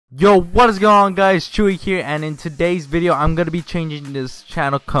Yo, what is going on, guys? Chewy here, and in today's video I'm gonna be changing this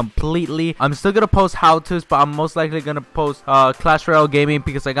channel completely. I'm still gonna post how-tos, but I'm most likely gonna post Clash Royale gaming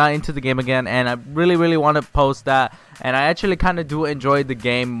because I got into the game again and I really want to post that. And I actually kind of do enjoy the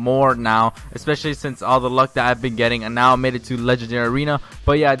game more now, especially since all the luck that I've been getting, and now I made it to Legendary Arena.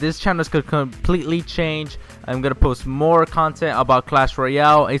 But yeah, this channel is gonna completely change. I'm gonna post more content about Clash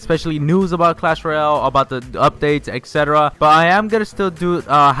Royale, especially news about Clash Royale, about the updates, etc. But I am gonna still do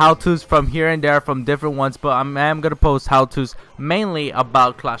how-tos from here and there from different ones, but I am gonna post how-tos mainly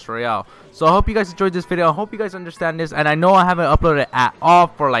about Clash Royale. So I hope you guys enjoyed this video. I hope you guys understand this, and I know I haven't uploaded at all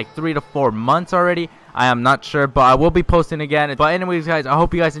for like 3 to 4 months already. I am not sure, but I will be posting again. But anyways, guys, I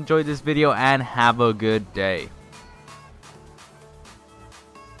hope you guys enjoyed this video and have a good day.